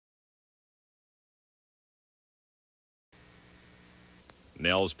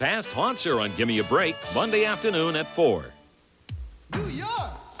Nell's past haunts her on Gimme a Break, Monday afternoon at 4. New York,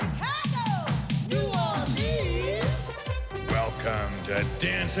 Chicago, New Orleans. Welcome to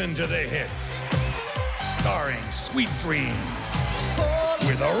Dancin To The Hits, starring Sweet Dreams,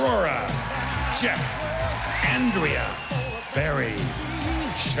 with Aurora, Jeff, Andrea, Barry,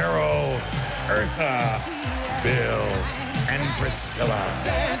 Cheryl, Eartha, Bill, and Priscilla.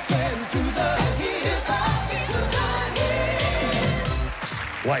 Dancing to the hits, to the hits.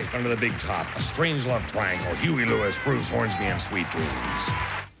 Life Under the Big Top, A Strange Love Triangle, Huey Lewis, Bruce Hornsby, and Sweet Dreams.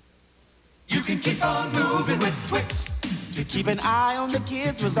 You can keep on moving with Twix. To keep an eye on the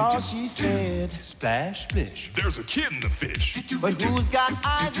kids was all she said. Splash, splish. There's a kid in the fish. But who's got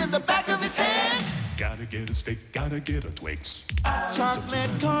eyes in the back of his head? Gotta get a steak, gotta get a Twix. Chocolate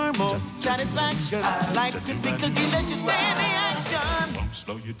caramel satisfaction. Like crispy cookie, let you stay in the action. Won't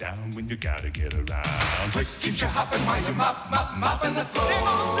slow you down when you gotta get around. Twix keeps you hopping while you're mopping the floor. There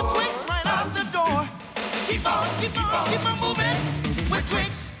goes the Twix right out the door. Keep on moving with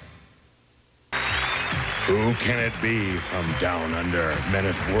Twix. Who can it be from down under? Men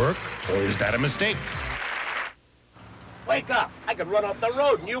at work? Or is that a mistake? Wake up! I could run off the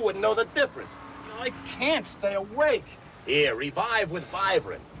road and you wouldn't know the difference. I can't stay awake. Here, revive with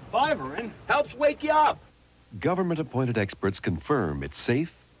Vivarin. Vivarin? Helps wake you up. Government-appointed experts confirm it's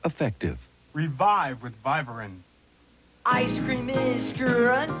safe, effective. Revive with Vivarin. Ice cream is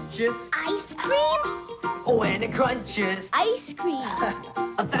scrumptious. Ice cream? Oh, and it crunches. Ice cream.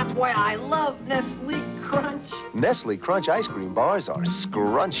 That's why I love Nestle Crunch. Nestle Crunch ice cream bars are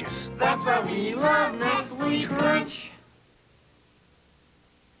scrumptious. That's why we love Nestle Crunch.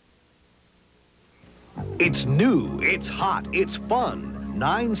 It's new, it's hot, it's fun.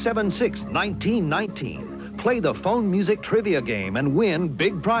 976-1919. Play the phone music trivia game and win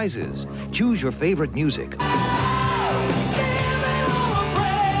big prizes. Choose your favorite music.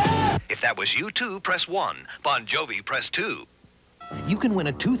 If that was you too, press 1. Bon Jovi, press 2. You can win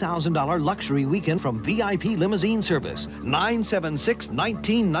a $2,000 luxury weekend from VIP Limousine Service.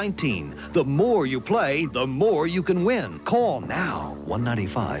 976-1919. The more you play, the more you can win. Call now.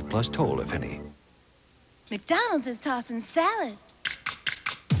 $195 plus toll, if any. McDonald's is tossing salad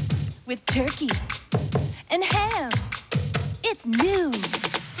with turkey and ham. It's new.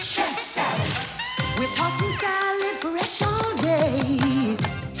 Chef salad. We're tossing salad fresh all day.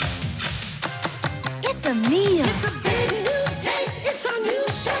 It's a meal. It's a big new taste. It's a new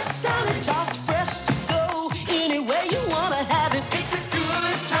chef salad. Tossed fresh to go anywhere you want to have it. It's a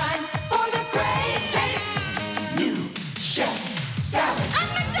good time for the great taste. New chef salad. At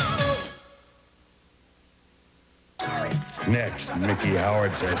McDonald's. Next, Mickey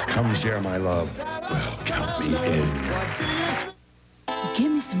Howard says, "Come share my love." Well, count me in.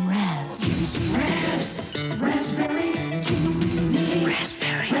 Give me some raz. Give me some raz. Raspberry. Give me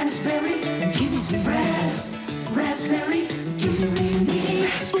raspberry. Raspberry. Give me some raz. Raspberry. Give me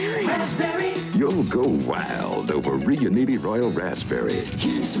raspberry. Raspberry. You'll go wild over Riunite Royal Raspberry.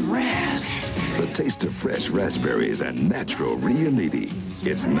 Give me some raz. The taste of fresh raspberries and natural Riunite.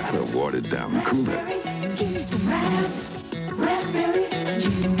 It's not a watered-down cooler. Give me some raz. Raspberry.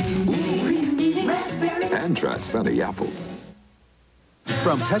 Riunite. Raspberry. And try Sunny Apple.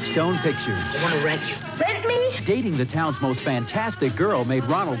 From Touchstone Pictures. I want to rent you. Rent me? Dating the town's most fantastic girl made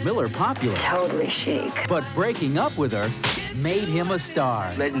Ronald Miller popular. Totally chic. But breaking up with her made him a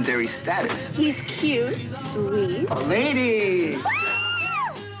star. Legendary status. He's cute, sweet. Ladies!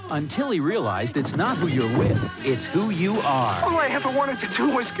 Until he realized it's not who you're with, it's who you are. All I ever wanted to do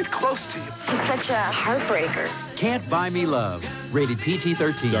was get close to you. He's such a heartbreaker. Can't Buy Me Love. Rated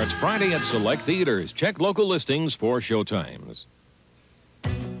PG-13. Starts Friday at select theaters. Check local listings for showtimes.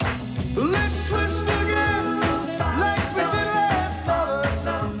 Let's twist again, like we did last summer.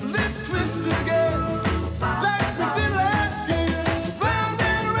 Let's twist again, like we did last year. Round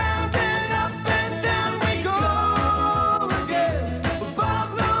and round and up and down we go again.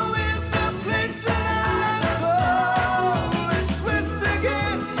 Buffalo is the place that I go. Let's twist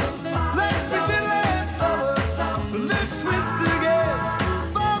again, like we did last summer. Let's twist again.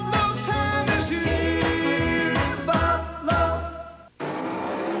 Buffalo time is here. Buffalo.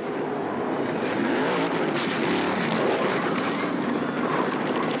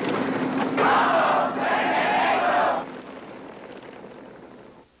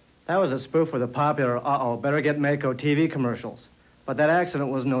 That was a spoof with a popular uh-oh, better get Mako TV commercials. But that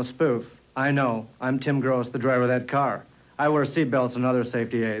accident was no spoof. I know. I'm Tim Gross, the driver of that car. I wear seatbelts and other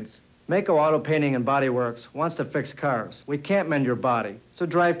safety aids. Mako Auto Painting and Body Works wants to fix cars. We can't mend your body. So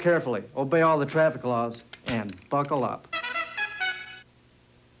drive carefully, obey all the traffic laws, and buckle up.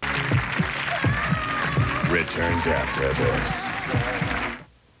 Returns after this.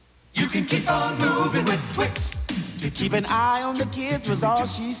 You can keep on moving with Twix. To keep an eye on the kids was all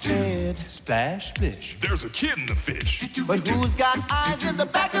she said. Splash, splish. There's a kid in the fish. But who's got eyes in the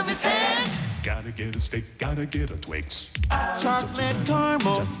back of his head? Gotta get a steak, gotta get a Twix. Chocolate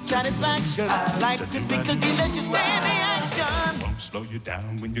caramel satisfaction. Like this big cookie lets you stay in the action. Won't slow you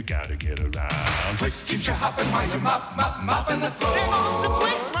down when you gotta get around. Twix keeps you hopping while you're mopping the floor. There goes the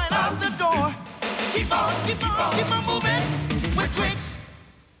Twix right out the door. Keep on moving with Twix.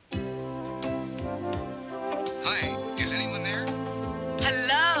 Hi, is anyone there?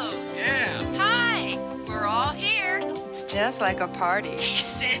 Hello. Yeah. Hi. We're all here. It's just like a party. He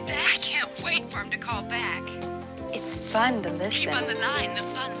said that. I can't wait for him to call back. It's fun to listen. Keep on the line. The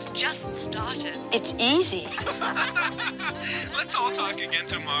fun's just started. It's easy. Let's all talk again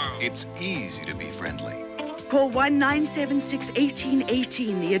tomorrow. It's easy to be friendly. Call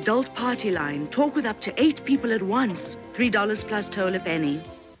 1-976-1818, the adult party line. Talk with up to 8 people at once. $3 plus toll if any.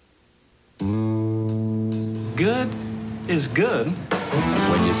 Good is good.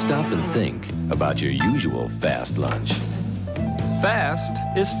 When you stop and think about your usual fast lunch. Fast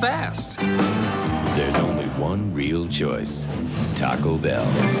is fast. There's only one real choice. Taco Bell.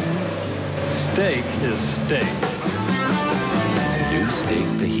 Steak is steak. New steak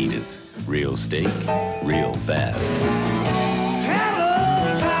fajitas. Real steak, real fast.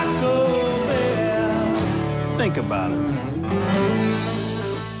 Hello, Taco Bell. Think about it.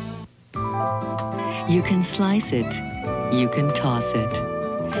 You can slice it. You can toss it.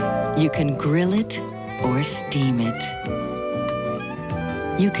 You can grill it or steam it.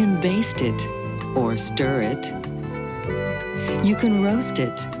 You can baste it or stir it. You can roast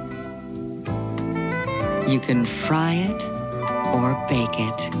it. You can fry it or bake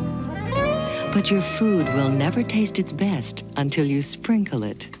it. But your food will never taste its best until you sprinkle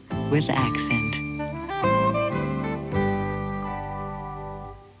it with accent.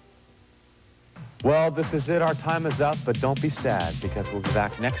 Well, this is it. Our time is up, but don't be sad because we'll be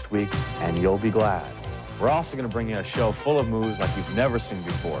back next week and you'll be glad. We're also going to bring you a show full of moves like you've never seen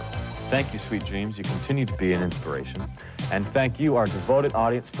before. Thank you, Sweet Dreams. You continue to be an inspiration. And thank you, our devoted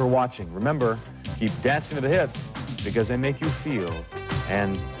audience, for watching. Remember, keep dancing to the hits because they make you feel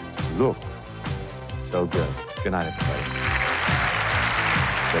and look so good. Good night, everybody.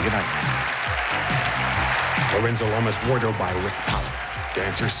 Say good night. Lorenzo Lamas wardrobe by Rick Pollock.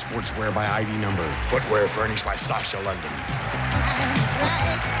 Dancer sportswear by ID number. Footwear furnished by Sasha London.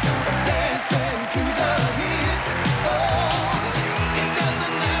 Dancing to the hits. Oh, it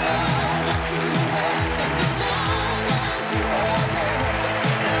doesn't matter what you wear, just as long as you are there.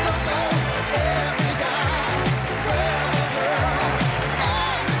 Every guy, every girl,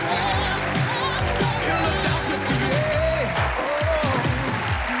 everywhere. You look down to the yeah. Oh,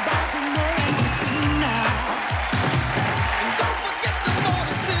 about to make you see now. And don't forget the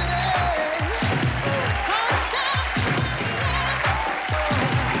Motor City.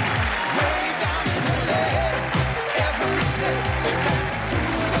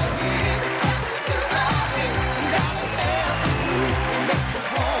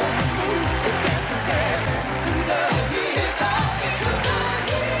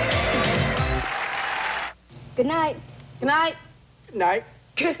 Good night. Good night. Good night.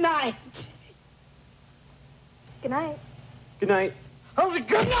 Good night. Good night. Good night. Oh,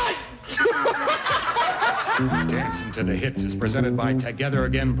 good night. Dancin' to the Hits is presented by Together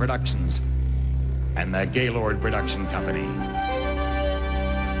Again Productions and the Gaylord Production Company.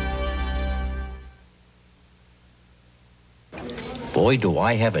 Boy, do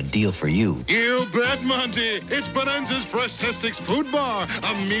I have a deal for you. You bet, Monty. It's Bonanza's Fresh Testix Food Bar.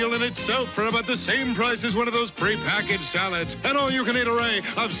 A meal in itself for about the same price as one of those pre-packaged salads. An all-you-can-eat array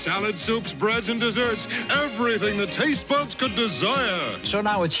of salad, soups, breads, and desserts. Everything the taste buds could desire. So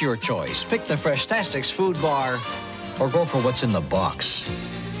now it's your choice. Pick the Fresh Testix Food Bar or go for what's in the box.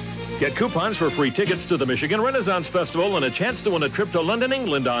 Get coupons for free tickets to the Michigan Renaissance Festival and a chance to win a trip to London,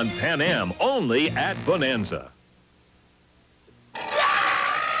 England on Pan Am, only at Bonanza.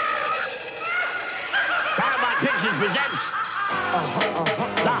 Pictures presents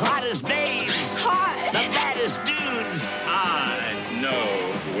the hottest babes, the baddest dudes, No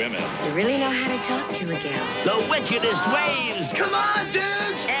women. You really know how to talk to a gal. the wickedest waves, Come on,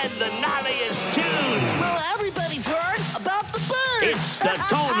 dudes. and the gnarliest tunes. Well, everybody's heard about the bird. It's the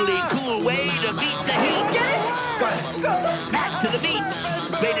totally cool way to beat the heat. Back to the beats.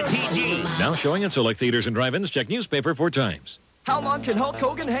 Rated PG. Now showing at select theaters and drive-ins. Check newspaper for times. How long can Hulk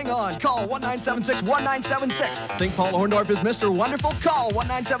Hogan hang on? Call 1-976-1976. Think Paul Orndorff is Mr. Wonderful? Call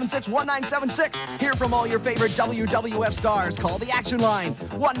 1-976-1976. Hear from all your favorite WWF stars. Call the Action Line.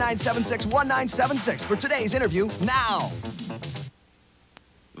 1-976-1976 for today's interview now.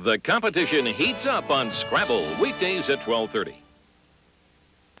 The competition heats up on Scrabble, weekdays at 12:30.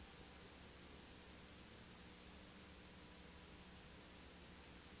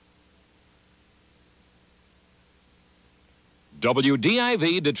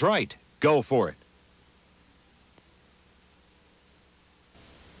 WDIV Detroit. Go for it.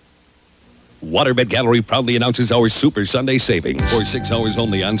 Waterbed Gallery proudly announces our Super Sunday savings. For 6 hours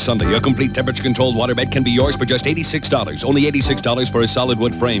only on Sunday, a complete temperature-controlled waterbed can be yours for just $86. Only $86 for a solid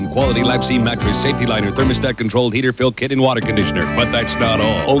wood frame, quality lap seam mattress, safety liner, thermostat-controlled heater, fill kit, and water conditioner. But that's not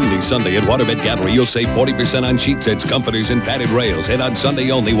all. Only Sunday at Waterbed Gallery, you'll save 40% on sheet sets, comforters, and padded rails. And on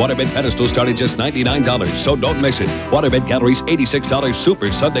Sunday only, waterbed pedestals start at just $99. So don't miss it. Waterbed Gallery's $86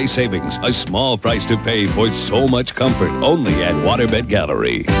 Super Sunday savings. A small price to pay for so much comfort. Only at Waterbed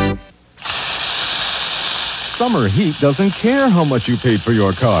Gallery. Summer heat doesn't care how much you paid for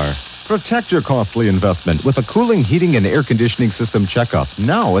your car. Protect your costly investment with a cooling, heating, and air conditioning system checkup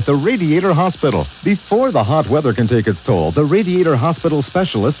now at the Radiator Hospital. Before the hot weather can take its toll, the Radiator Hospital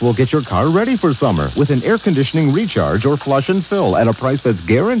specialist will get your car ready for summer with an air conditioning recharge or flush and fill at a price that's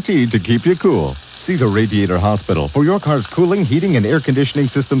guaranteed to keep you cool. See the Radiator Hospital for your car's cooling, heating, and air conditioning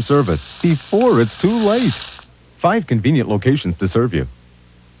system service before it's too late. 5 convenient locations to serve you.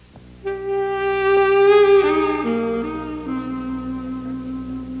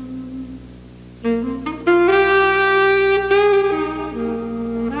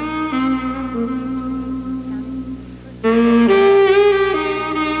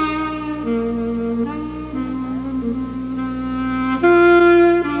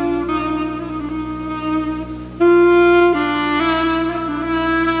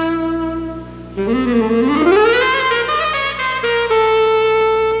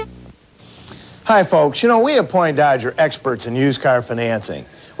 Hi, folks. You know, we at Point Dodge are experts in used car financing.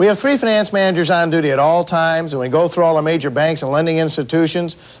 We have 3 finance managers on duty at all times, and we go through all the major banks and lending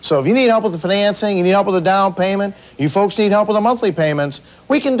institutions. So if you need help with the financing, you need help with the down payment, you folks need help with the monthly payments,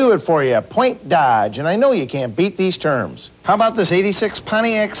 we can do it for you at Point Dodge, and I know you can't beat these terms. How about this 86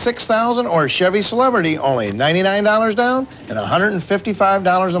 Pontiac 6000 or Chevy Celebrity, only $99 down and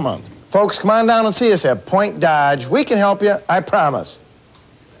 $155 a month. Folks, come on down and see us at Point Dodge. We can help you, I promise.